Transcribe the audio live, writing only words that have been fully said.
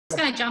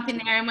going to jump in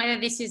there, and whether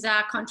this is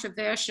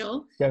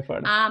controversial. Go for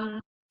it.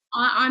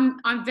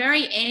 I'm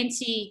very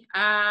anti.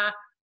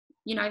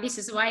 This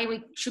is the way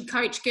we should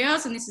coach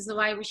girls, and this is the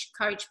way we should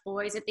coach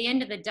boys. At the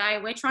end of the day,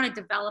 we're trying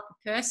to develop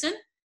a person,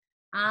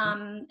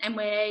 and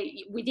we're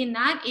within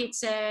that.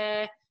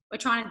 We're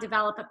trying to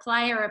develop a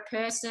player, a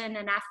person,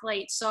 an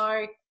athlete.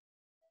 So,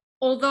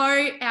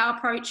 although our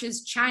approach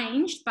has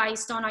changed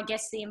based on, I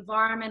guess, the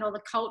environment or the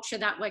culture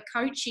that we're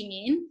coaching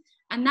in,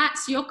 and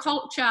that's your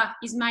culture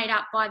is made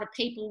up by the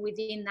people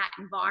within that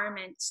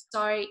environment.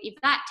 So if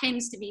that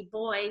tends to be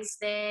boys,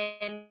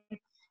 then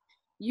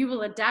you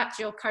will adapt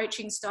your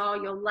coaching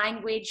style, your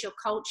language, your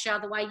culture,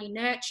 the way you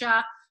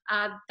nurture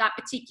that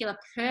particular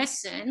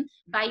person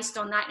based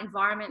on that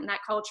environment and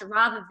that culture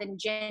rather than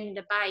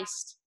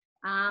gender-based.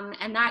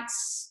 And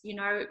that's,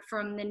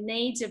 from the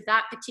needs of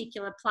that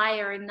particular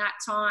player in that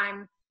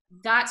time,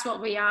 that's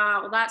what we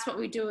are, or that's what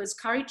we do as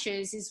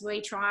coaches, is we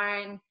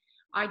try and,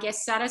 I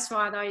guess,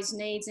 satisfy those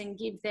needs and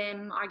give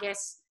them, I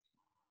guess,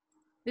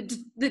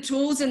 the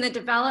tools and the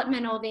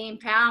development or the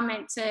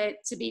empowerment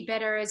to be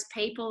better as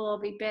people or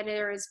be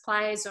better as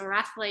players or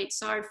athletes.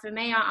 So for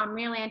me, I'm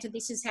really into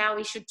this is how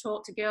we should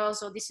talk to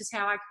girls, or this is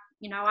how I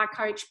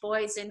coach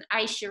boys. And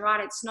Aish, you're right,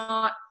 it's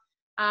not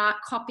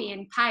copy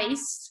and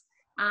paste.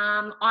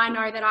 I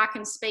know that I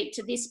can speak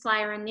to this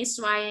player in this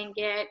way and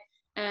get,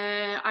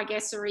 I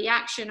guess, a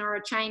reaction or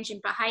a change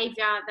in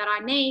behaviour that I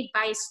need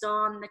based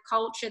on the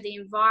culture, the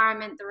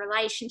environment, the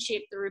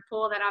relationship, the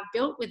rapport that I've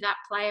built with that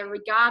player,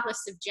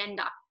 regardless of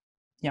gender.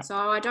 Yep. So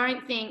I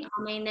don't think,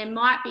 there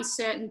might be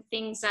certain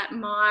things that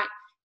might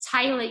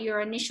tailor your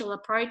initial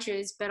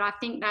approaches, but I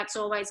think that's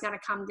always going to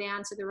come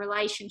down to the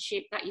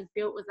relationship that you've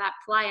built with that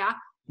player.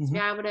 To be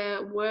able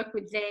to work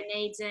with their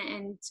needs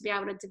and to be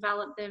able to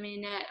develop them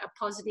in a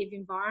positive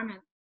environment.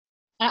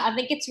 I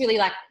think it's really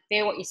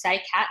fair what you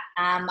say, Kat.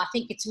 I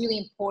think it's really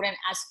important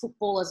as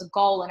football, as a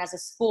goal and as a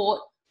sport,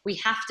 we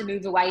have to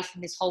move away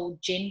from this whole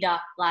gender,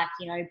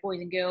 boys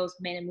and girls,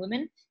 men and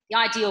women. The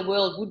ideal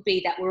world would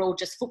be that we're all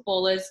just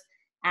footballers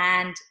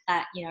and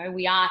that,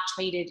 we are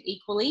treated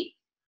equally.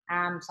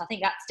 So I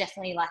think that's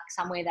definitely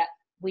somewhere that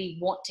we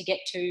want to get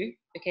to,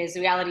 because the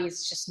reality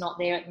is just not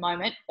there at the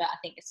moment. But I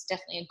think it's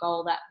definitely a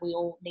goal that we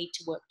all need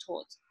to work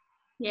towards.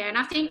 Yeah, and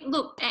I think,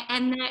 look,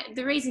 and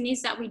the reason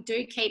is that we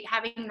do keep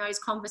having those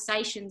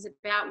conversations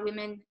about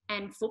women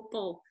and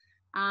football.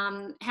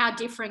 How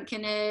different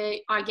can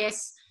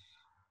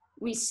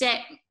we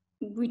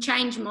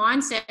change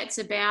mindsets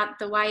about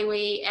the way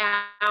we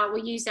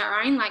use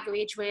our own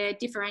language. We're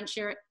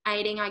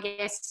differentiating, I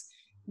guess,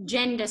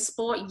 gender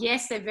sport.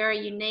 Yes, they're very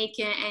unique,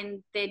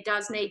 and there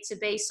does need to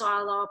be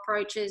silo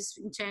approaches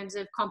in terms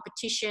of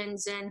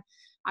competitions and,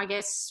 I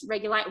guess,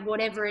 regulate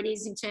whatever it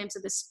is in terms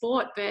of the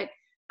sport. But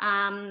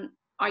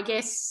I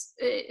guess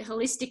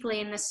holistically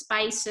in the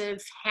space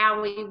of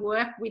how we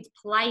work with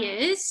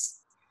players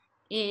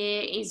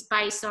is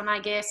based on, I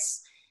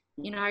guess,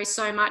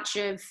 so much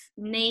of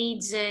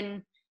needs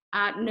and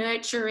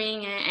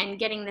nurturing and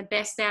getting the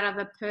best out of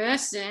a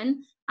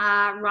person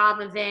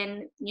rather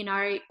than,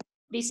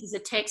 this is a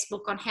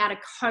textbook on how to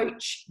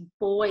coach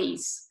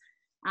boys.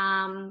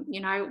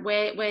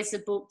 Where's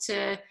the book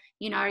to,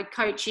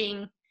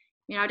 coaching,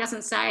 it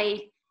doesn't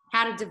say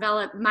how to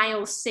develop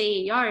male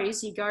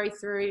CEOs. You go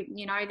through,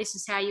 this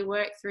is how you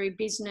work through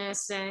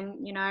business and,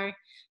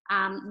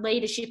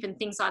 leadership and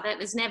things like that.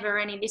 There's never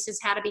any, this is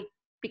how to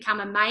become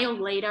a male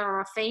leader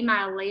or a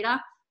female leader.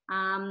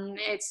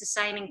 It's the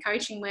same in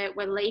coaching.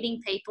 We're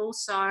leading people.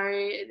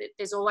 So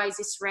there's always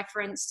this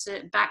reference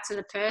back to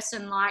the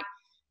person,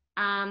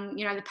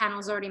 the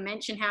panel's already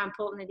mentioned how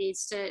important it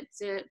is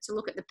to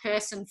look at the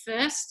person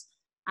first,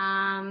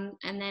 and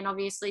then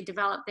obviously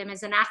develop them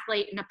as an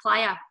athlete and a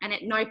player. And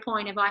at no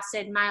point have I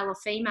said male or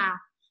female,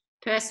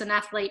 person,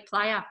 athlete,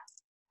 player.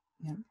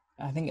 Yeah,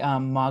 I think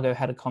Margot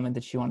had a comment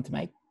that she wanted to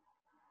make.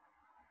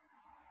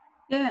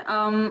 Yeah,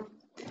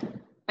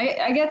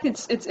 I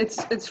guess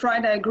it's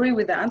right. I agree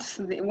with that.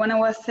 When I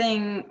was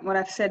saying what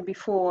I've said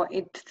before,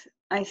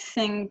 I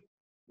think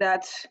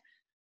that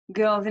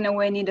girls in a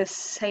way need a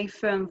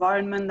safer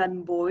environment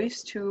than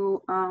boys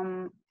to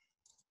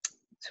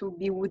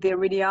be who they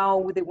really are,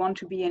 who they want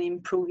to be, and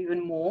improve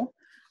even more.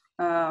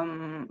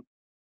 And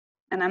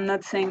I'm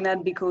not saying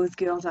that because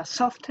girls are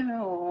softer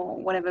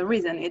or whatever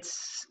reason.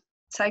 It's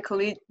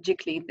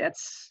psychologically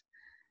that's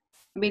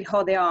a bit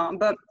how they are.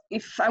 But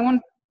if I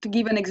want to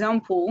give an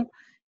example,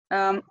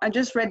 I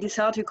just read this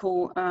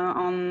article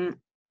on.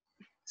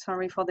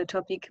 Sorry for the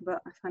topic, but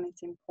I find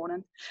it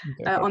important,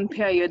 on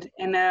period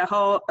and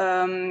how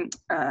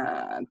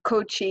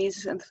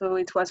coaches, and so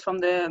it was from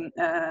the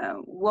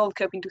World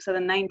Cup in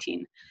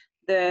 2019,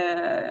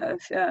 the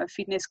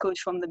fitness coach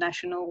from the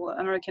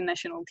American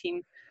national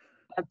team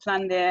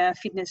planned their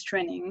fitness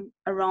training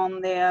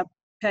around their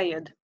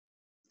period,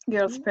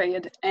 girls'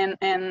 period,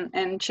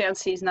 and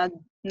Chelsea is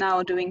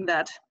now doing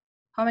that.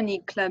 How many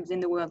clubs in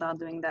the world are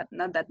doing that?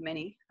 Not that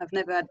many. I've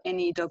never had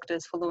any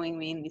doctors following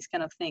me in these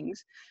kind of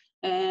things.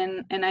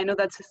 And I know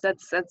that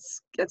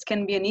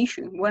can be an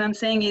issue. What I'm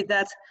saying is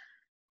that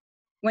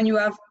when you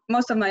have,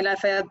 most of my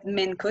life I had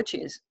men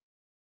coaches.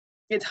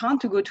 It's hard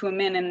to go to a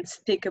man and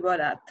speak about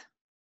that.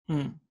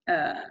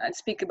 And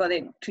speak about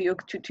it to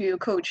your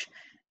coach,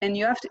 and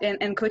you have to,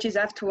 and coaches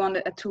have to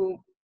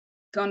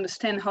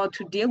understand how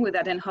to deal with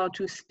that and how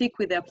to speak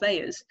with their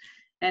players.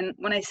 And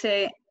when I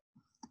say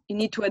you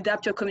need to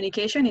adapt your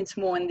communication, it's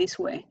more in this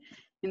way,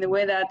 in the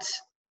way that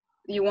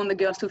you want the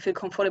girls to feel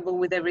comfortable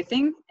with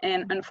everything.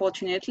 And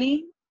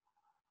unfortunately,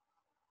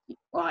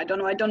 well, I don't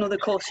know the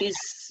courses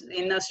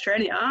in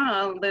Australia,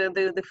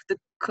 the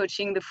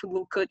coaching, the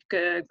football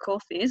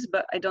courses,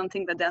 but I don't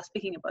think that they're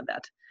speaking about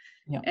that.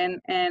 Yeah.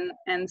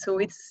 And so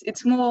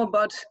it's more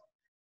about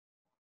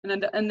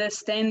an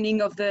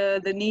understanding of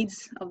the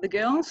needs of the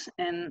girls,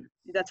 and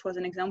that was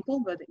an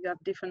example, but you have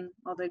different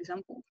other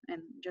examples,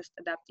 and just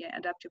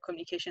adapt your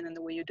communication and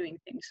the way you're doing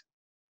things.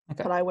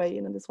 Okay. Can I weigh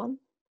in on this one,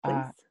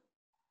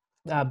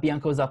 please?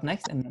 Bianca was up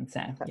next, and then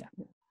Sam.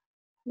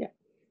 Yeah.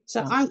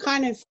 So I'm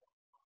kind of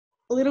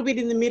a little bit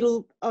in the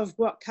middle of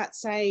what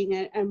Kat's saying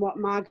and what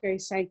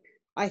Margot's saying.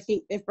 I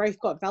think they've both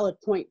got valid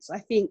points. I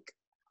think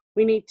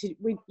we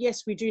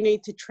do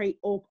need to treat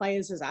all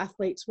players as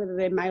athletes, whether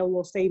they're male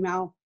or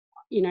female.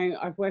 You know,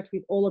 I've worked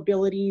with all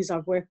abilities.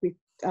 I've worked with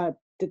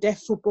the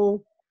deaf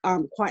football,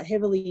 quite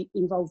heavily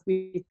involved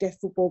with deaf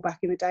football back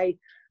in the day,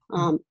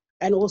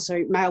 and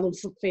also male and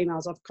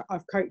females.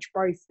 I've coached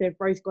both. They've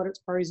both got its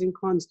pros and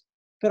cons.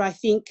 But I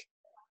think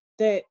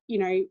that, you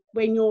know,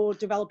 when you're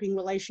developing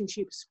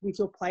relationships with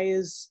your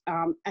players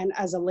and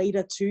as a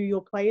leader to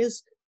your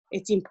players,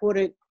 it's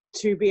important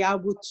to be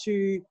able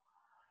to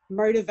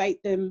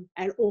motivate them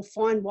or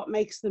find what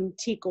makes them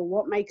tick or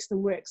what makes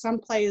them work. Some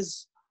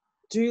players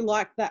do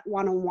like that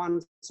one-on-one.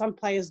 Some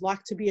players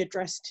like to be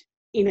addressed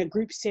in a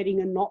group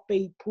setting and not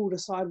be pulled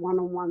aside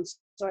one-on-one.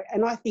 So,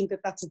 and I think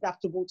that that's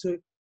adaptable to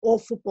all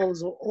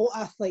footballers or all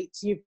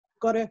athletes. You've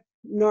got to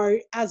know,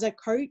 as a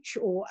coach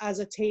or as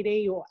a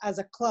TD or as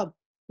a club,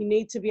 you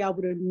need to be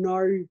able to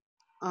know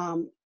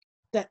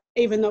that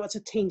even though it's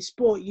a team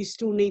sport, you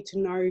still need to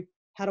know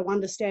how to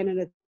understand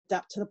and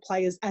adapt to the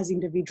players as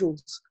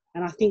individuals.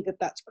 And I think that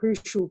that's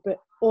crucial. But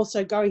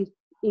also going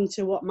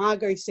into what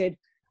Margot said,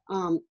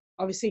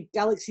 obviously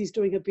Galaxy's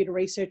doing a bit of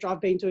research.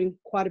 I've been doing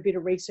quite a bit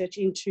of research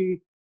into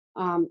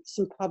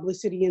some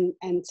publicity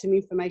and some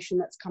information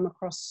that's come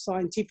across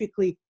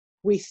scientifically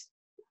with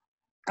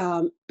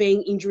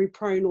being injury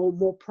prone or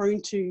more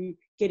prone to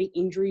getting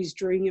injuries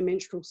during a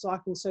menstrual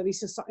cycle. So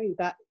this is something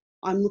that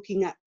I'm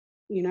looking at,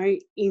 you know,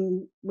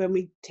 when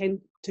we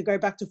tend to go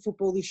back to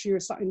football this year,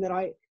 is something that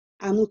I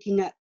am looking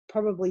at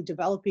probably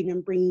developing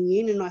and bringing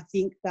in. And I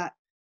think that,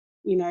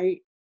 you know,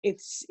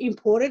 it's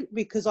important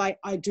because I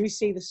do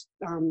see this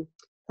from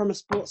a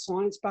sports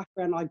science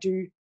background. I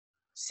do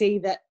see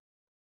that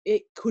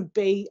it could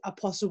be a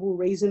possible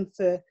reason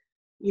for,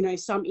 you know,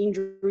 some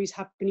injuries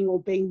happening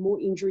or being more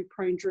injury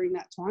prone during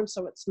that time.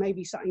 So it's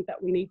maybe something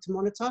that we need to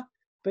monitor.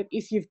 But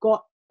if you've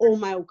got all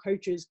male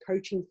coaches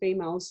coaching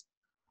females,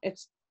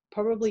 it's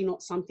probably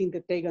not something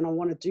that they're going to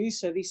want to do.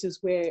 So this is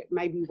where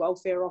maybe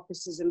welfare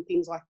officers and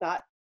things like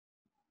that.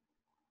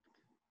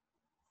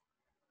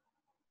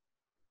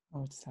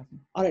 Oh, it's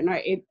happening. I don't know.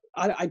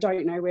 I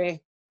don't know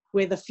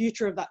where the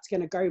future of that's going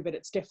to go, but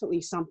it's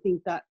definitely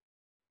something that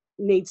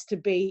needs to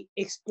be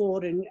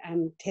explored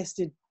and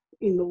tested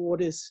in the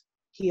waters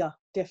here,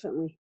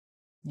 definitely.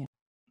 Yeah.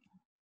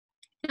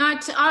 No,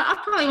 I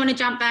probably want to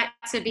jump back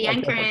to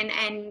Bianca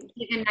and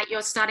given that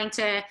you're starting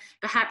to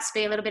perhaps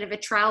be a little bit of a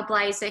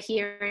trailblazer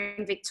here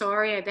in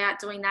Victoria about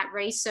doing that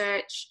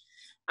research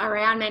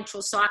around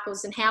menstrual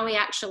cycles and how we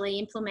actually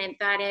implement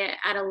that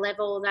at a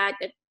level that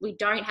we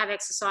don't have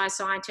exercise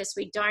scientists,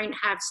 we don't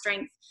have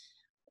strength,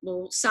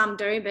 well, some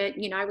do, but,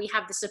 you know, we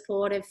have the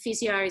support of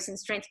physios and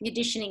strength and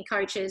conditioning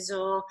coaches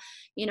or,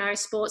 you know,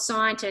 sports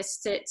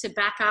scientists to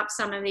back up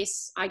some of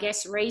this, I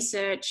guess,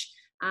 research,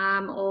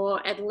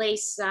 or at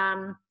least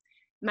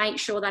make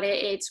sure that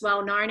it's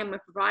well known and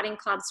we're providing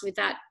clubs with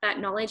that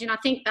knowledge. And I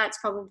think that's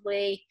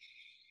probably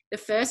the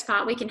first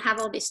part. We can have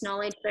all this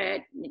knowledge,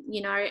 but,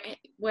 you know,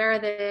 where are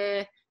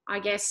the, I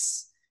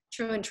guess,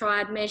 true and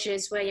tried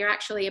measures where you're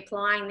actually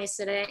applying this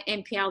at an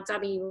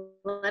NPLW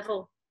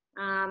level?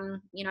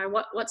 You know,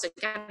 what's it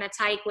going to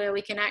take where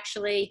we can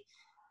actually,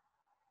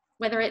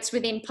 whether it's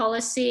within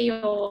policy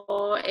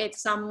or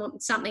it's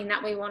something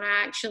that we want to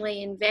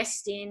actually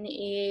invest in,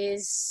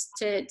 is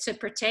to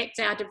protect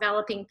our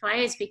developing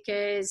players,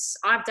 because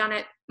I've done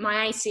it,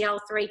 my ACL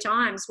 3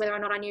 times, whether or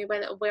not I knew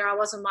where I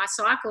was on my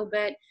cycle.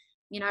 But,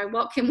 you know,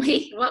 what can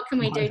we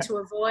do to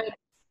avoid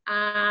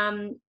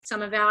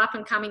some of our up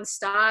and coming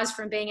stars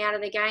from being out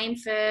of the game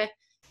for,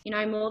 you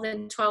know, more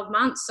than 12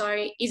 months. So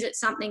is it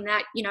something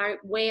that, you know,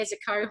 we as a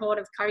cohort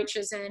of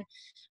coaches and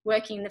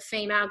working the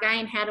female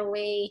game, how do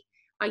we,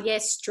 I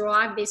guess,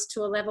 drive this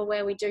to a level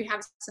where we do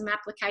have some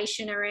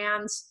application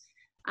around,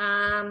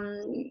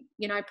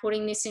 you know,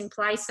 putting this in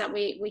place that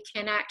we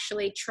can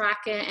actually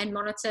track and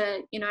monitor,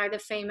 you know, the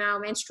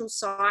female menstrual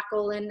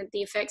cycle and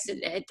the effects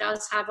it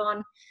does have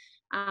on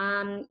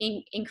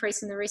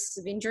increasing the risks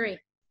of injury.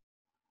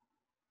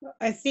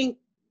 I think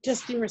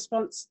just in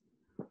response,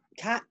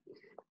 Kat,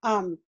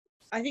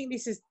 I think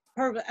this is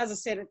probably, as I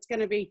said, it's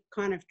going to be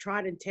kind of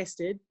tried and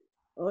tested,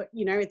 or,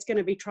 you know, it's going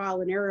to be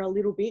trial and error a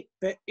little bit,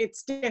 but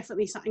it's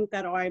definitely something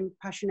that I'm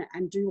passionate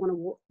and do want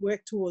to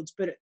work towards.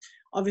 But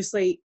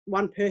obviously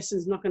one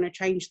person's not going to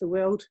change the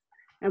world,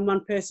 and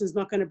one person's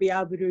not going to be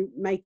able to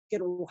make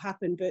it all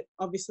happen. But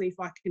obviously if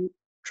I can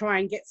try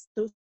and get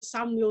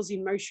some wheels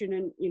in motion,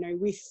 and, you know,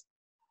 with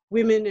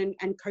women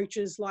and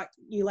coaches like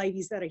you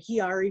ladies that are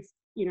here, if,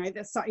 you know,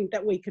 that's something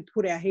that we could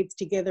put our heads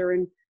together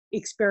and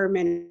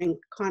experiment and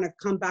kind of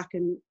come back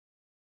and,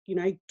 you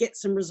know, get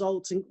some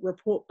results and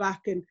report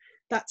back. And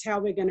that's how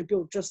we're going to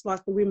build, just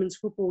like the Women's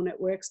Football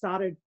Network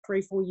started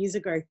 3-4 years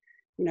ago.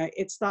 You know,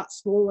 it starts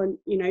small, and,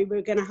 you know,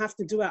 we're going to have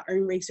to do our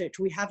own research.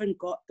 We haven't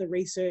got the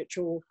research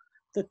or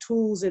the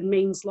tools and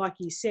means, like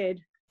you said,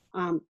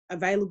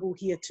 available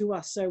here to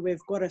us. So we've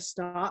got to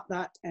start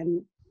that.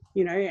 And,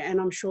 you know, and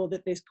I'm sure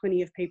that there's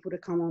plenty of people to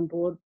come on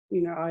board.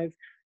 You know, I've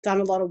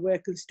done a lot of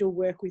work and still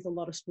work with a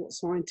lot of sports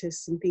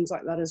scientists and things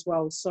like that as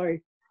well. So,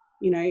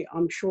 you know,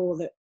 I'm sure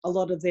that a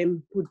lot of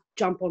them would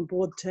jump on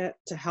board to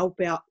help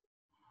out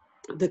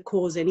the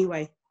cause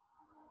anyway.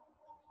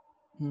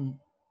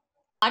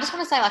 I just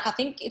want to say, like, I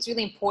think it's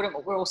really important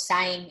what we're all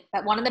saying,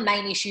 that one of the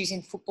main issues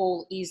in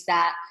football is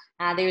that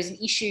there is an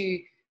issue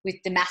with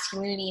the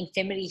masculinity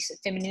and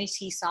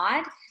femininity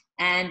side.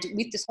 And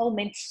with this whole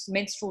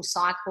menstrual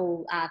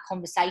cycle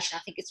conversation,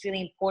 I think it's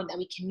really important that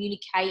we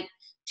communicate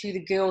to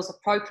the girls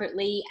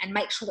appropriately and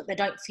make sure that they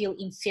don't feel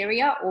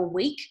inferior or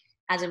weak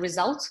as a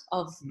result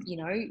of, you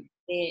know,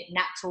 their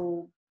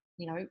natural,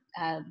 you know,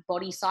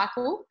 body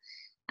cycle.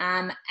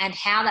 And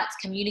how that's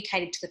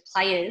communicated to the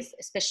players,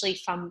 especially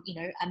from, you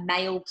know, a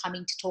male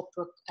coming to talk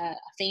to a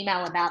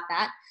female about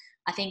that.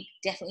 I think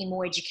definitely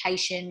more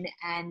education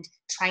and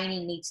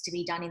training needs to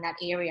be done in that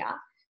area,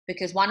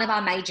 because one of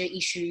our major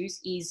issues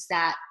is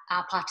that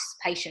our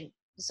participation.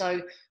 So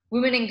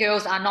women and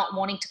girls are not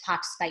wanting to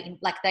participate in,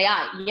 like they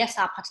are. Yes,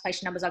 our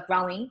participation numbers are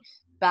growing,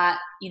 but,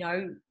 you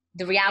know,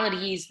 the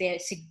reality is they're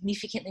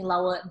significantly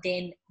lower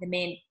than the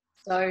men.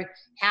 So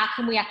how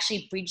can we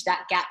actually bridge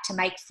that gap to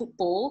make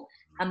football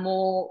a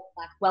more,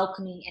 like,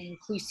 welcoming and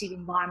inclusive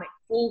environment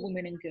for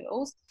women and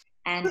girls,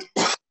 and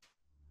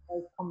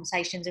those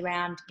conversations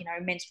around, you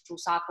know, menstrual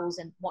cycles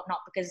and whatnot?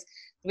 Because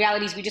the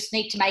reality is we just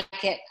need to make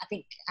it, I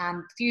think a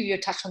few of you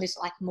have touched on this,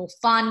 like more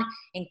fun,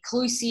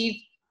 inclusive,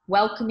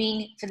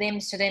 welcoming for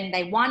them, so then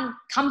they, one,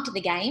 come to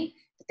the game,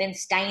 but then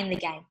stay in the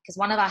game. Because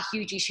one of our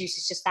huge issues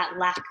is just that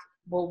lack,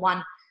 well,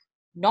 one,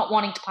 not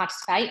wanting to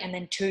participate, and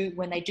then two,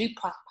 when they do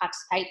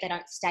participate, they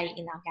don't stay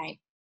in our game.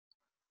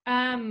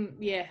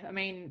 Yeah, I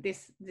mean,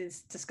 this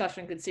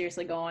discussion could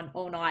seriously go on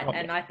all night,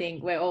 and I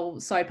think we're all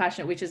so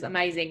passionate, which is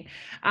amazing.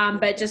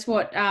 But just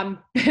what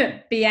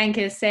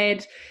Bianca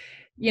said,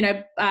 you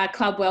know,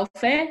 club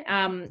welfare.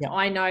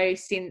 I know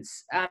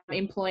since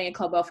employing a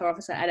club welfare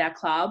officer at our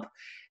club,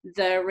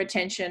 the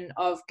retention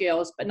of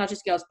girls, but not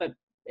just girls, but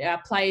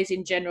players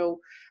in general,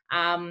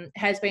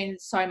 has been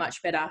so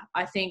much better.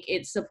 I think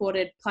it's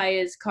supported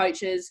players,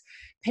 coaches,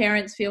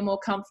 parents feel more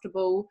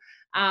comfortable.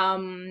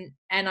 And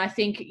I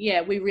think,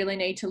 yeah, we really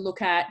need to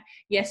look at,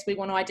 yes, we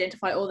want to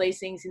identify all these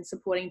things in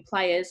supporting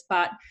players,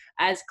 but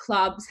as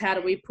clubs, how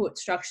do we put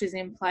structures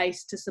in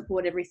place to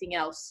support everything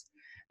else?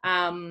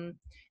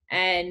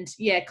 And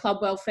yeah, club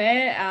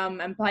welfare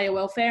and player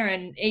welfare,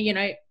 and, you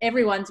know,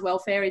 everyone's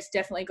welfare is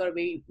definitely got to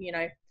be, you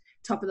know,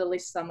 top of the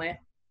list somewhere.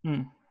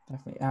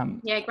 Definitely.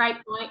 Yeah, great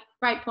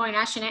point,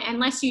 Ash. And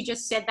unless you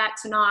just said that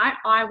tonight,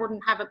 I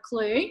wouldn't have a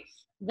clue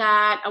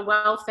that a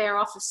welfare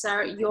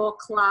officer at your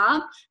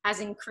club has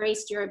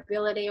increased your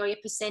ability or your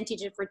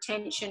percentage of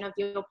retention of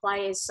your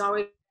players. So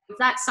if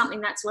that's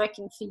something that's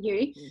working for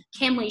you,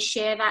 can we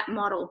share that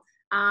model?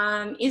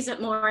 Is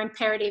it more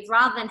imperative,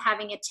 rather than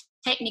having a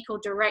technical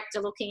director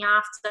looking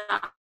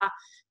after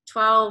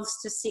 12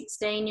 to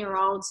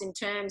 16-year-olds in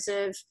terms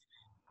of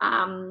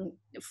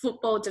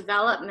football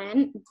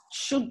development,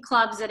 should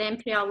clubs at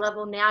NPL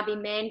level now be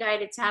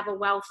mandated to have a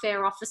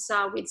welfare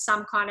officer with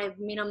some kind of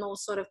minimal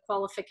sort of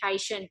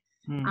qualification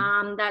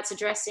that's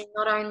addressing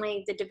not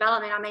only the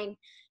development? I mean,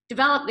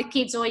 develop the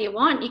kids all you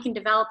want. You can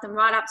develop them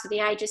right up to the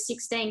age of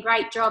 16.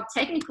 Great job,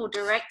 technical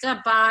director,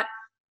 but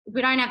if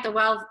we don't have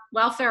the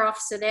welfare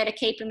officer there to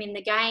keep them in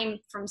the game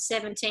from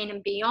 17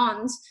 and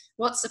beyond,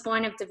 what's the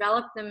point of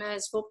developing them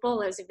as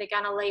footballers if they're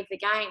going to leave the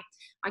game?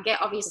 I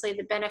get obviously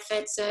the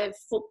benefits of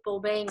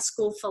football being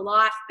school for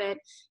life, but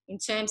in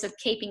terms of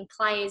keeping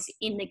players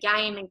in the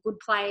game and good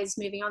players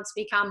moving on to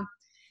become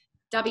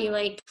W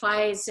League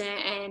players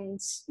and,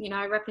 you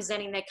know,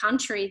 representing their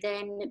country,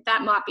 then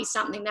that might be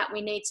something that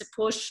we need to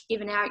push.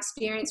 Given our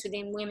experience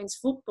within women's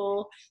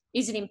football,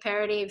 is it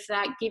imperative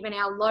that, given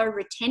our low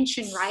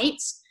retention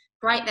rates,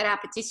 great that our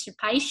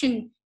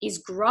participation is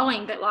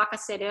growing, but like I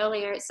said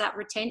earlier, it's that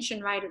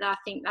retention rate that I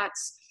think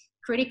that's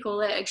critical.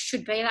 It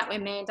should be that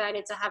we're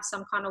mandated to have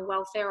some kind of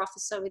welfare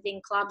officer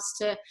within clubs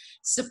to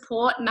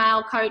support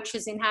male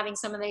coaches in having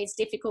some of these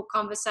difficult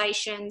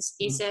conversations.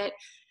 Is it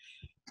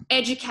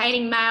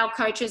educating male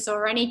coaches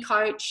or any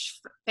coach,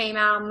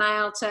 female,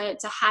 male, to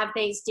have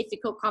these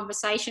difficult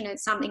conversations?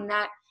 It's something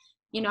that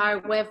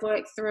we've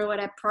worked through at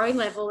a pro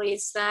level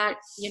is that,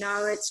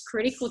 it's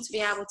critical to be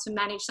able to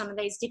manage some of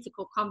these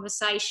difficult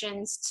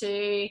conversations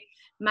to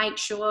make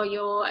sure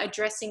you're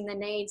addressing the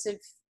needs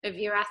of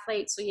your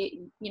athletes or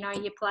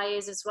your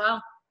players as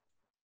well.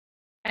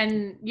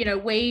 And,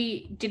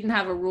 we didn't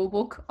have a rule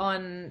book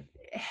on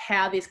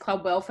how this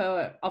club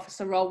welfare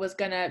officer role was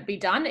going to be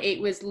done. It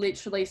was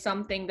literally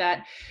something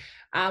that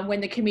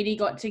when the committee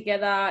got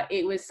together,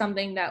 it was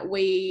something that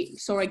we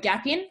saw a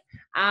gap in.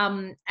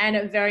 And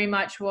it very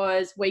much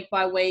was week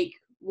by week,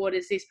 what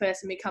does this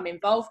person become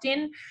involved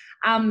in?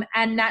 And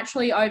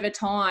naturally over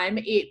time,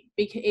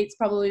 it's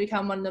probably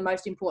become one of the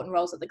most important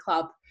roles at the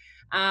club.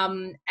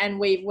 And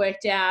we've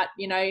worked out,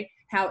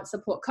 how it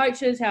supports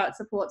coaches, how it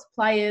supports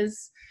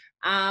players.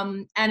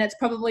 And it's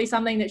probably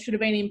something that should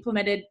have been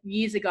implemented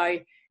years ago,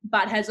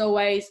 but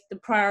the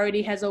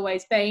priority has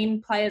always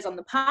been players on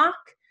the park.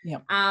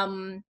 Yep.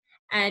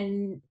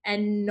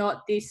 And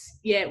not this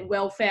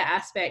welfare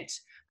aspect.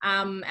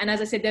 And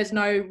as I said, there's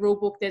no rule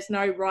book, there's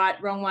no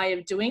wrong way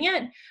of doing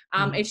it.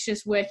 It's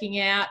just working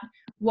out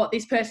what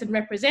this person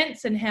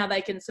represents and how they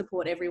can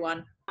support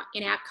everyone.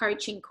 In our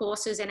coaching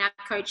courses and our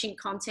coaching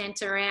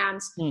content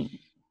around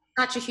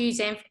such a huge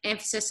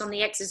emphasis on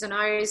the X's and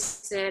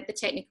O's, the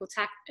technical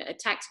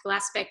tactical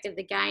aspect of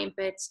the game.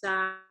 But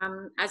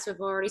as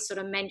we've already sort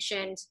of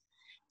mentioned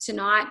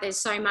tonight, there's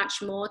so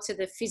much more to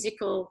the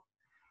physical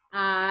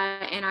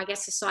and I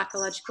guess the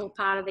psychological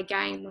part of the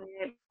game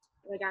where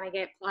we're going to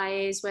get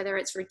players, whether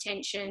it's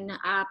retention,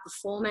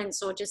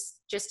 performance, or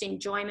just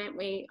enjoyment.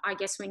 I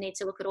guess we need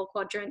to look at all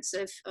quadrants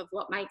of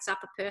what makes up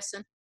a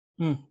person.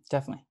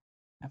 Definitely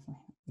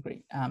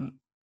agree.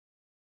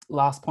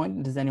 Last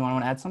point. Does anyone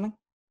want to add something?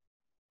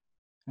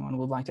 Anyone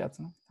would like to add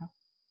something? No?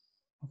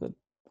 Good.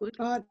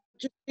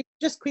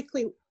 Just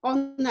quickly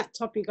on that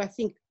topic, I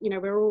think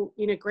we're all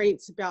in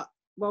agreement about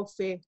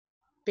welfare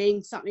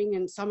being something,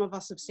 and some of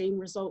us have seen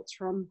results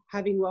from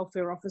having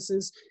welfare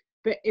officers,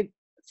 but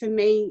for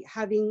me,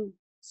 having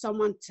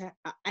someone to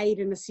aid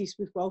and assist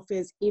with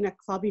welfares in a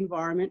club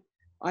environment,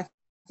 I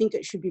think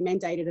it should be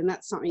mandated, and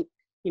that's something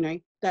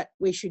that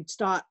we should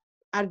start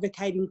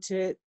advocating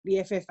to the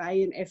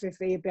FFA and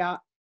FFE about,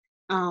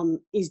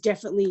 is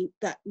definitely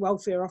that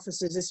welfare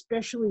officers,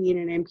 especially in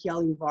an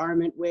NPL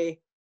environment where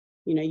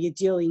you're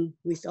dealing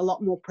with a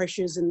lot more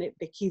pressures, and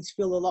the kids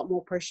feel a lot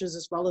more pressures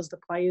as well as the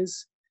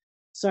players.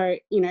 So,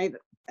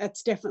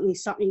 that's definitely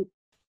something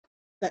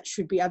that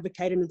should be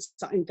advocated, and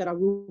something that I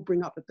will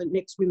bring up at the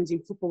next Women's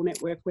in Football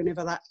Network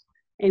whenever that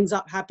ends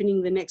up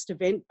happening, the next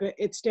event. But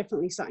it's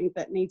definitely something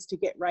that needs to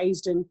get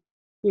raised. And,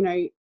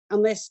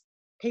 unless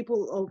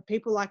people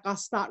like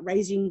us start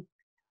raising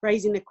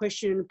the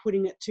question and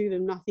putting it to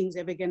them, nothing's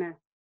ever going to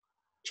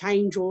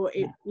change, or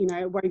it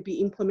won't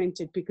be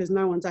implemented, because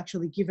no one's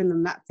actually given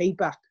them that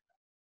feedback.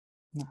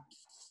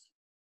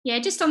 Yeah,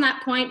 just on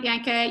that point,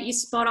 Bianca, you're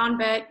spot on.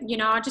 But,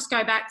 I just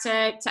go back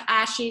to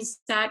Aish, is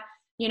that,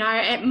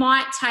 it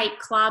might take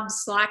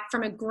clubs, like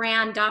from a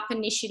ground up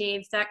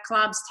initiative, that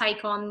clubs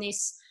take on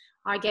this,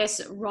 I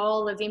guess,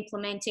 role of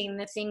implementing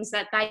the things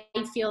that they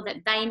feel that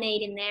they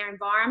need in their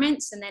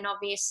environments. And then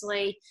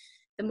obviously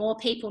the more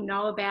people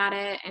know about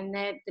it, and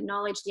the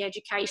knowledge, the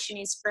education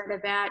is spread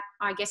about,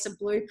 I guess, a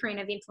blueprint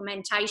of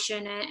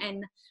implementation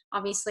and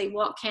obviously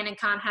what can and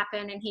can't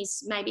happen, and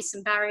here's maybe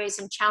some barriers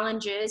and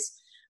challenges.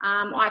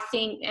 I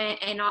think,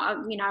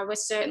 we're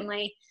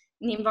certainly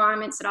in the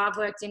environments that I've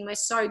worked in, we're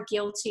so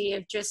guilty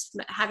of just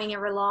having a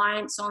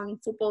reliance on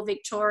Football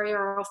Victoria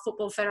or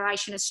Football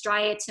Federation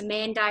Australia to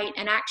mandate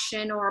an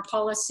action or a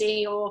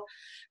policy or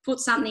put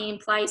something in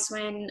place,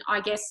 when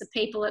I guess the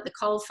people at the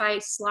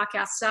coalface like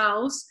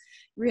ourselves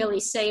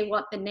really see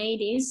what the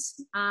need is.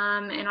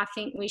 And I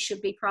think we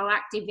should be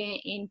proactive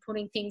in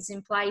putting things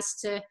in place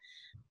to,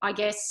 I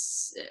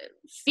guess,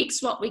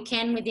 fix what we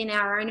can within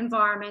our own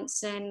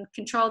environments and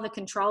control the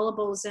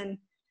controllables. And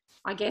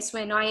I guess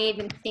we're naive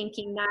in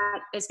thinking that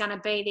there's going to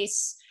be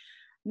this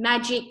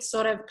magic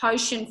sort of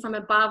potion from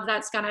above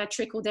that's going to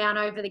trickle down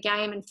over the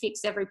game and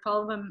fix every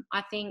problem.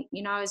 I think,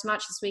 as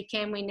much as we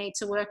can, we need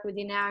to work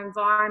within our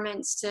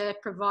environments to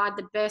provide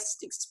the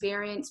best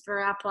experience for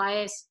our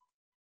players.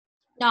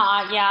 No,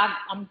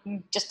 I'm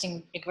just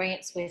in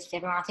agreement with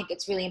everyone. I think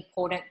it's really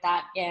important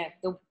that,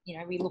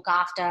 we look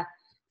after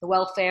the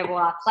welfare of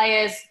our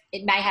players.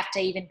 It may have to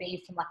even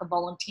be from like a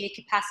volunteer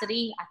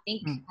capacity, I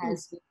think,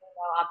 as we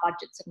know our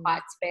budgets are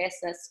quite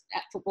sparse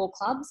at football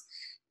clubs.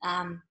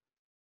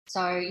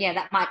 So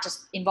that might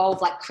just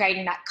involve like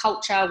creating that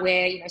culture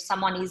where,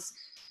 someone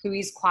who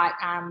is quite,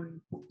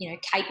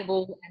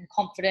 capable and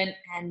confident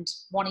and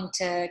wanting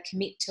to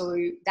commit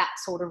to that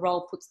sort of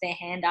role puts their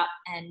hand up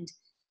and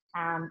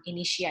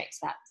initiates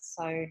that.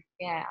 So,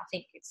 I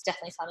think it's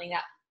definitely something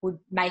that would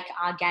make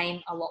our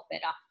game a lot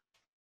better.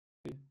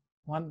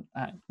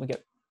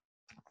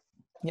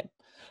 Yep.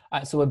 All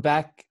right, so we're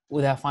back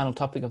with our final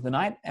topic of the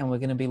night, and we're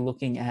going to be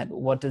looking at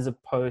what does a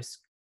post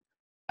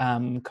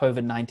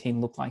COVID-19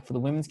 look like for the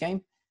women's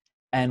game,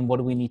 and what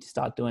do we need to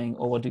start doing,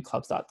 or what do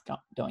clubs start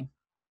doing?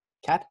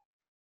 Kat?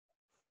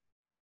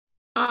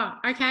 Oh,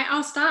 okay,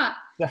 I'll start.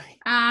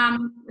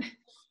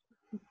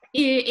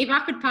 if I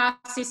could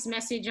pass this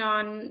message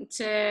on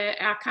to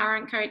our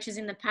current coaches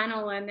in the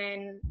panel, and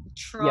then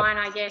try and,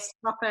 I guess,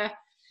 drop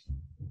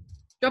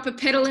a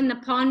pedal in the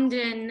pond,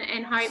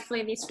 and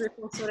hopefully this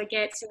ripple sort of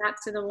gets out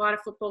to the wider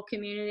football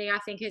community. I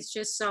think it's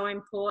just so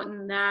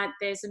important that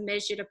there's a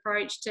measured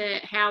approach to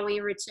how we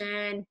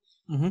return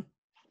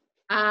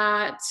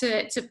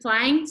to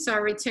playing. So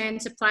return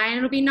to play, and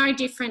it'll be no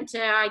different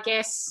to, I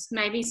guess,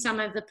 maybe some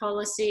of the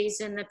policies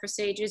and the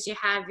procedures you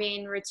have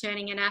in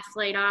returning an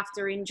athlete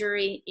after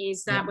injury,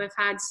 is that we've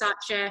had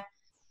such a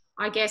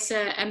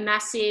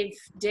massive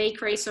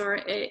decrease, or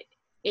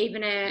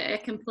even a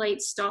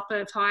complete stop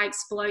of high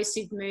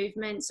explosive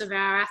movements of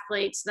our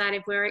athletes, that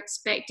if we're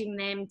expecting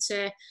them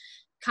to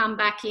come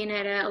back in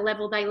at a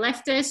level they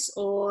left us,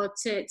 or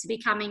to be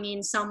coming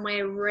in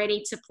somewhere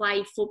ready to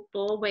play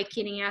football, we're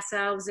kidding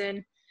ourselves,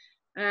 and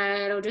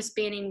it'll just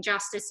be an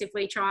injustice if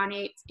we try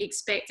and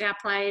expect our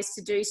players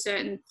to do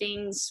certain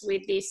things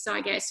with this,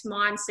 I guess,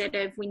 mindset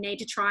of we need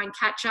to try and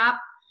catch up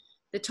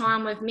the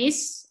time we've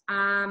missed.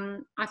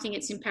 I think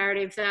it's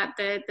imperative that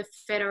the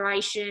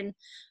federation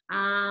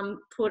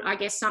put, I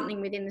guess,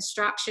 something within the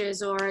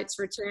structures, or its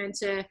return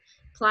to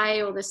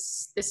play, or the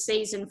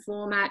season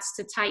formats,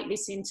 to take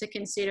this into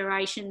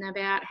consideration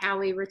about how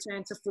we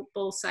return to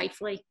football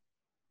safely.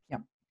 Yeah.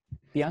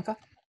 Bianca?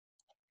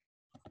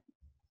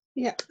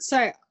 Yeah,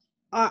 so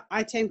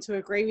I tend to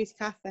agree with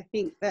Kath. I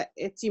think that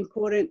it's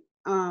important,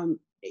 that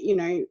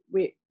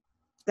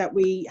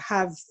we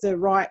have the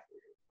right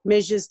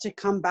measures to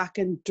come back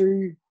and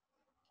do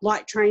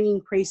light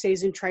training,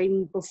 pre-season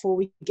training, before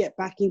we get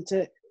back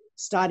into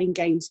starting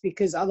games,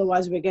 because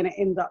otherwise we're going to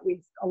end up with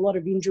a lot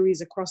of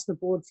injuries across the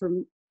board,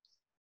 from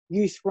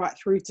youth right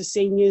through to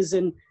seniors,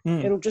 and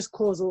it'll just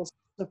cause all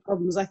sorts of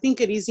problems. I think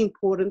it is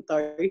important,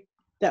 though,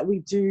 that we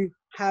do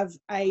have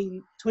a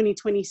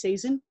 2020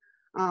 season,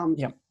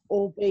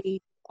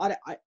 albeit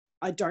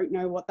I don't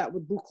know what that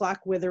would look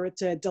like, whether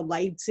it's a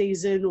delayed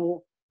season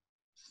or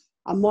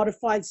a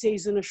modified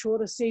season, a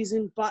shorter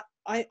season. But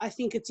I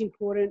think it's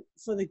important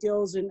for the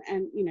girls, and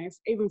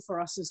even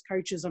for us as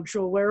coaches. I'm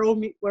sure we're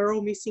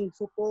all missing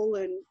football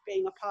and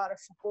being a part of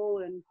football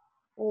and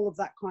all of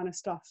that kind of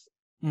stuff.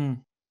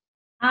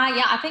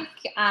 I think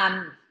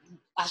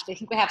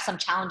we have some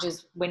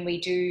challenges when we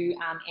do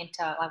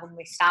enter, like when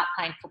we start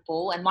playing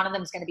football, and one of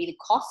them is going to be the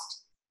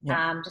cost.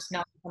 Just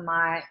knowing from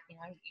my,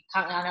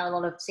 currently I know a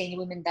lot of senior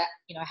women that,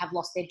 have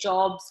lost their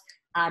jobs,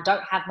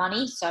 don't have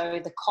money. So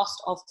the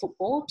cost of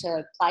football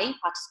to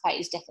participate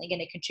is definitely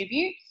going to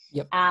contribute.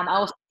 I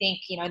also think,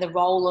 the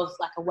role of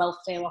like a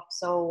welfare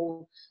officer,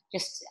 or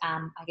just,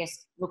 I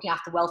guess, looking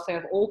after the welfare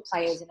of all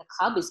players in a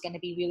club is going to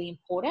be really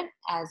important,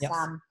 as,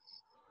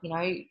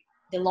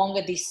 the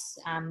longer this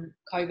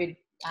COVID,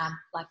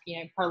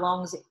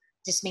 prolongs, it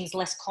just means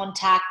less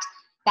contact.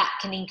 That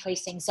can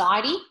increase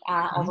anxiety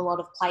of a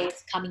lot of players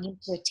coming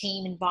into a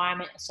team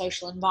environment, a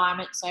social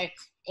environment. So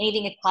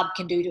anything a club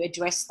can do to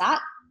address that,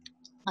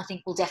 I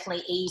think, will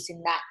definitely ease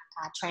in that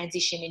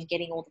transition in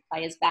getting all the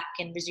players back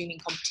and resuming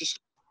competition.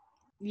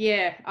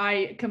 Yeah,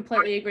 I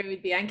completely agree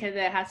with Bianca.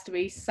 There has to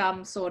be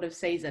some sort of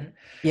season.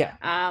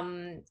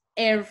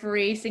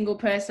 Every single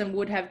person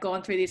would have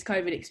gone through this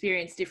COVID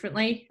experience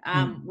differently,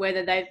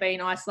 whether they've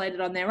been isolated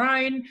on their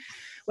own,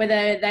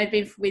 whether they've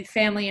been with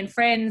family and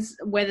friends,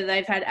 whether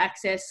they've had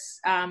access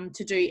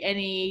to do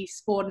any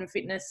sport and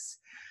fitness,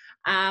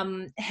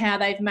 how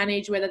they've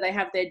managed, whether they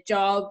have their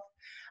job.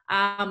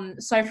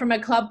 So from a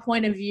club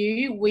point of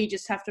view, we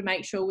just have to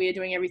make sure we are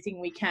doing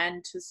everything we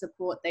can to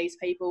support these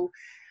people,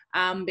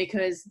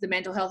 because the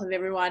mental health of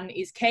everyone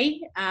is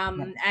key,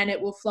 and it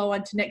will flow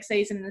on to next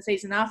season and the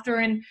season after.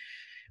 And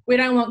we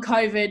don't want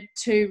COVID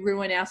to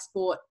ruin our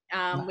sport.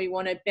 We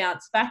want to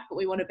bounce back, but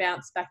we want to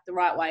bounce back the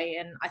right way.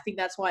 And I think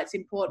that's why it's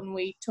important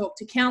we talk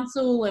to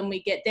council and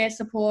we get their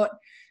support.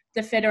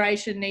 The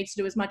federation needs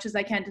to do as much as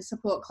they can to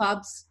support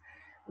clubs,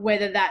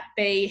 whether that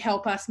be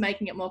help us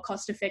making it more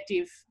cost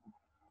effective.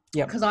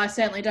 Because I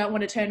certainly don't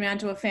want to turn around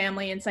to a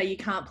family and say you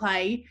can't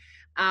play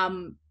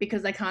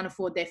because they can't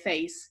afford their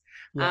fees,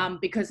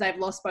 because they've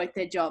lost both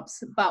their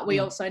jobs. But we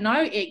also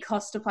know it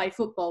costs to play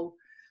football.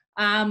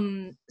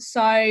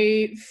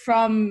 So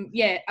from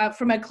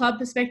a club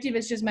perspective,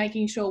 it's just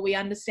making sure we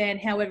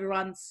understand how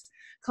everyone's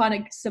kind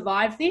of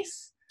survived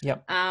this,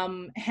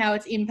 how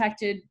it's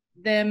impacted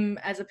them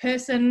as a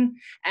person,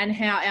 and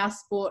how our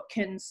sport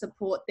can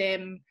support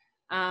them,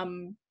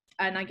 and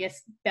I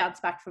guess bounce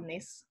back from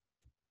this.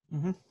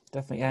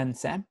 Definitely. And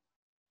Sam?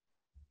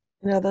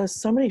 There's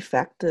so many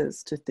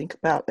factors to think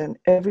about, and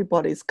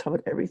everybody's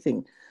covered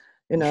everything.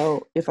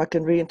 If I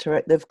can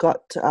reiterate, they've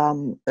got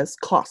there's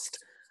cost,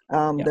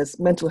 there's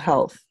mental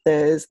health,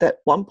 there's that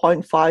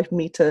 1.5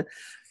 meter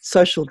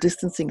social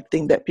distancing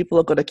thing that people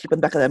are going to keep in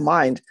the back of their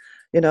mind.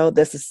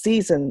 There's a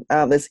season,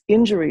 there's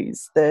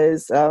injuries,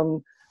 there's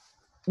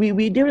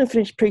we didn't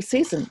finish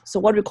pre-season, so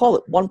what do we call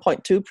it?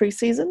 1.2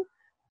 pre-season?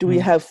 Do we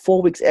have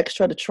 4 weeks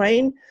extra to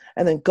train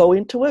and then go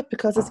into it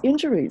because there's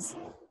injuries?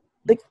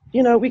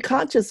 We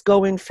can't just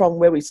go in from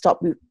where we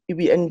stopped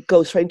and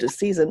go straight into the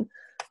season.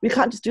 We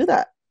can't just do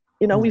that.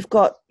 You know, we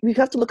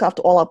have to look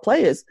after all our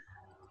players,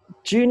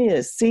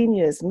 juniors,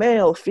 seniors,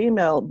 male,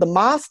 female, the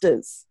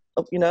masters,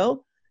 you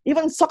know,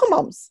 even soccer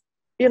moms.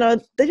 You know,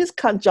 they just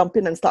can't jump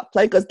in and start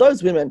playing because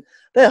those women,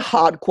 they're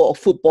hardcore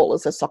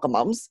footballers as soccer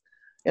moms.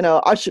 You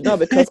know, I should know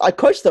because I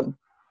coach them.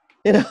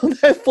 You know,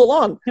 they're full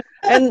on.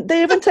 And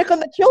they even take on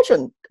their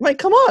children. I mean,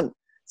 come on.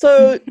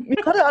 So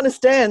you've got to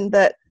understand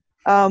that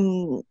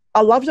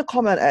I love your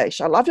comment, Aish.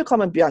 I love your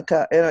comment,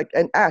 Bianca,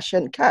 and Ash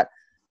and Kat.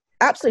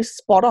 Absolutely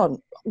spot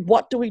on.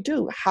 What do we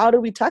do? How do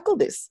we tackle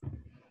this?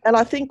 And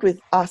I think with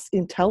us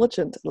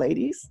intelligent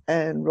ladies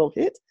and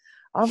Rohit,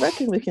 I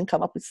reckon we can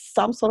come up with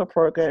some sort of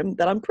program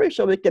that I'm pretty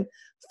sure we can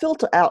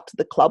filter out to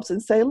the clubs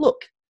and say,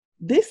 look,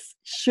 we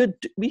should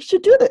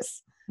do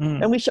this.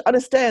 And we should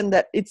understand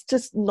that it's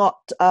just not,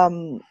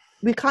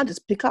 we can't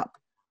just pick up.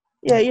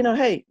 Yeah, you know,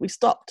 hey, we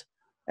stopped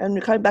and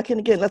we're coming back in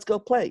again. Let's go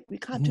play. We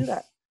can't do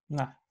that.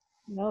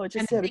 No, it's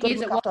just, we've got to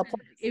look after our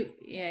players.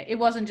 It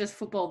wasn't just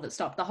football that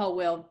stopped. The whole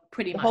world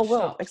pretty much stopped. The whole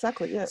world, stopped.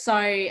 exactly, yeah.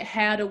 So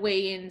how do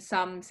we, in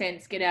some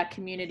sense, get our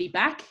community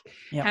back?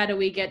 Yep. How do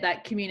we get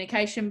that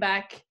communication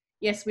back?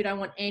 Yes, we don't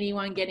want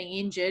anyone getting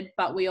injured,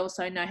 but we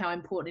also know how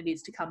important it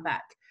is to come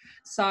back.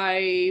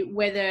 So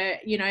whether,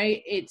 you know,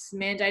 it's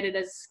mandated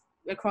as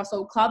across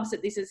all clubs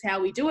that this is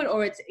how we do it,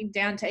 or it's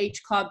down to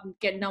each club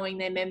knowing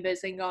their members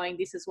and going,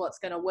 this is what's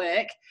going to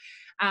work.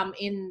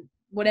 In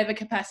whatever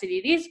capacity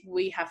it is,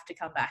 we have to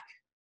come back.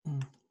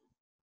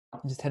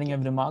 I'm just heading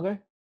over to Margot.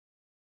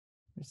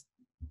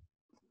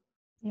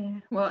 Yeah,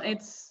 well,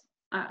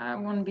 I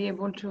won't be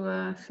able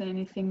to say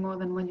anything more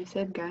than what you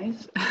said,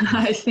 guys.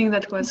 I think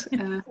that was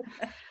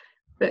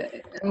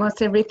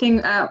almost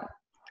everything.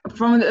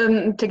 From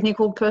a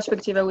technical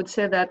perspective, I would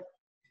say that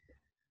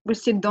we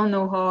still don't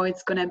know how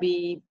it's going to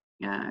be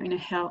in a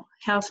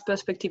health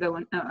perspective. I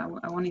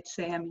wanted to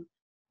say,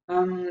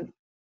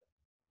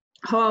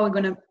 how are we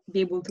going to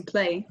be able to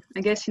play?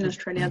 I guess in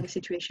Australia, the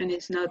situation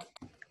is not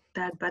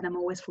that bad. I'm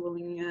always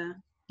following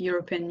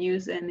European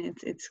news, and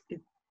it's a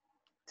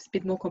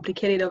bit more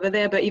complicated over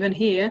there. But even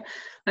here,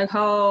 like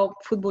how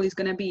football is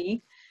going to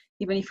be,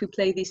 even if we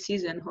play this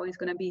season, how it's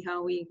going to be,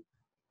 how we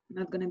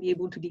not going to be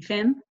able to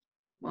defend.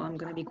 Well, I'm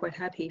going to be quite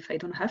happy if I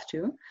don't have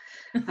to.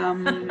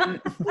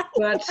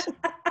 But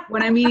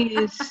what I mean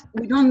is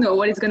we don't know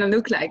what it's going to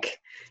look like.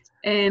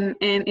 And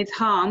it's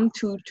hard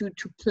to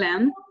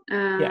plan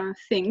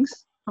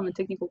things from a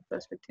technical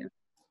perspective.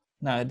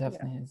 No, it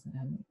definitely is.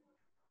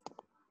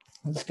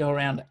 Let's go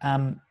around.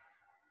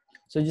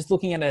 So just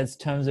looking at it as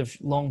terms of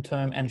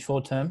long-term and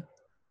short-term.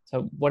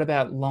 So what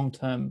about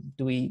long-term?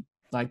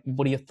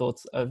 What are your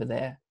thoughts over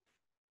there?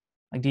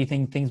 Like, do you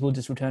think things will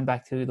just return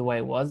back to the way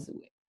it was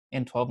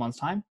in 12 months'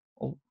 time?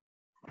 Or?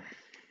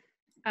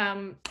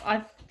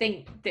 I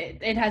think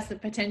that it has the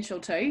potential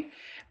to,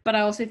 but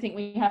I also think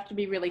we have to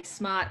be really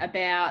smart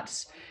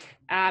about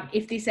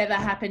if this ever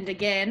happened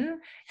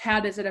again, how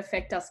does it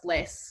affect us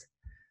less?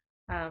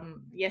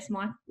 Yes,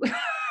 Mike?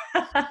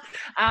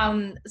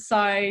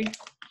 So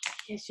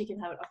yes, you can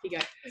have it. Off you go.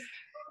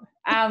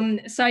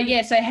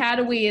 So how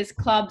do we as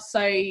clubs,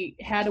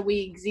 how do we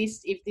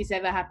exist if this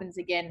ever happens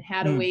again?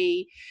 How do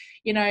we,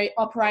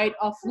 operate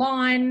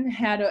offline?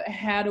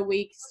 How do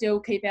we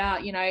still keep our,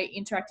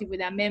 interactive with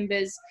our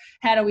members?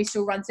 How do we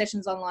still run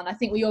sessions online? I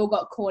think we all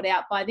got caught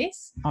out by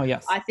this. Oh,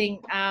 yes. I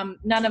think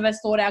none of us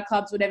thought our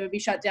clubs would ever be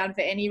shut down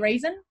for any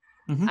reason.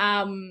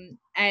 Mm-hmm.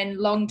 And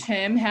long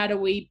term, how do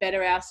we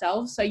better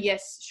ourselves? So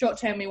yes, short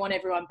term, we want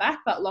everyone back,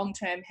 but long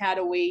term, how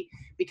do we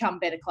become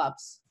better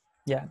clubs?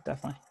 Yeah,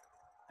 definitely.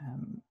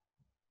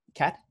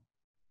 Kat?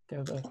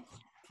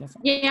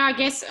 Yeah, I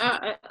guess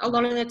a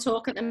lot of the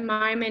talk at the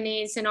moment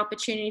is an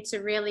opportunity to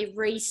really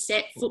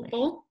reset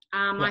football.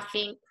 I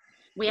think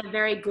we are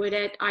very good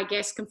at,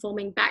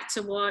 conforming back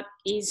to what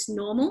is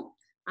normal.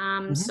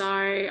 So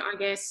I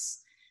guess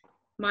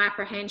my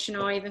apprehension,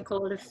 or even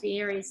call it a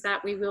fear, is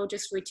that we will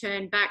just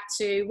return back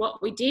to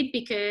what we did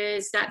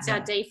because that's our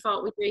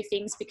default. We do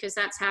things because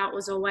that's how it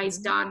was always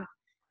done.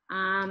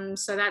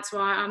 So that's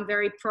why I'm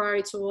very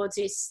pro towards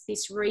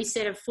this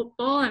reset of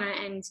football,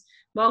 and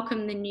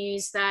welcome the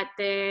news that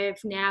they've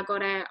now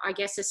got a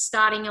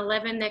starting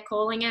 11, they're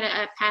calling it,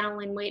 a panel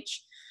in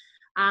which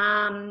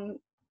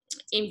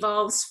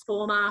involves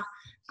former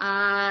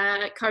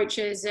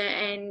coaches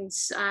and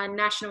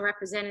national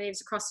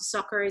representatives across the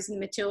Socceroos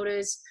and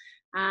Matildas,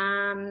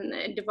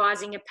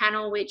 devising a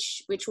panel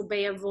which will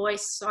be a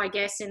voice,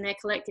 in their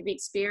collective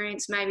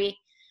experience, maybe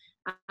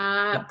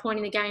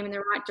pointing the game in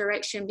the right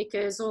direction.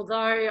 Because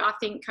although I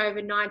think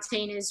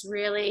COVID-19 is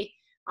really,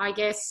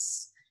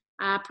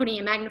 putting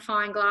a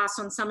magnifying glass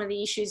on some of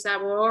the issues that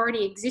were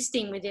already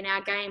existing within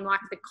our game,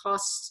 like the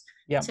cost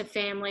to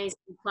families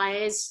and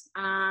players,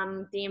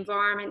 the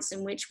environments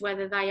in which,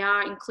 whether they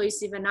are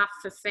inclusive enough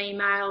for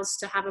females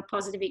to have a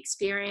positive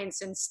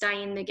experience and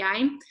stay in the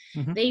game.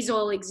 These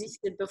all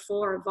existed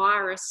before a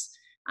virus.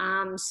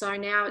 So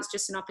now it's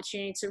just an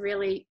opportunity to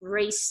really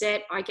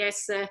reset,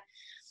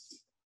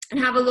 and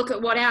have a look at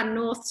what our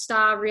North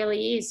Star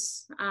really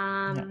is,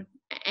 and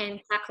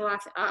tackle,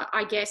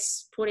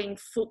 putting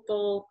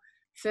football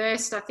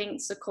first, I think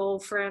it's a call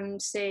from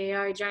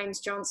CEO James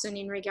Johnson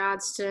in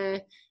regards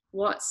to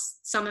what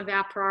some of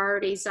our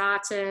priorities are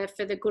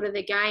for the good of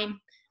the game,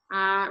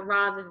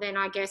 rather than,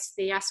 I guess,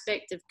 the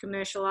aspect of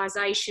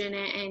commercialisation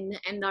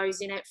and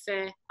those in it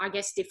for, I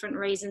guess, different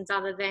reasons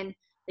other than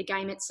the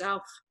game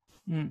itself.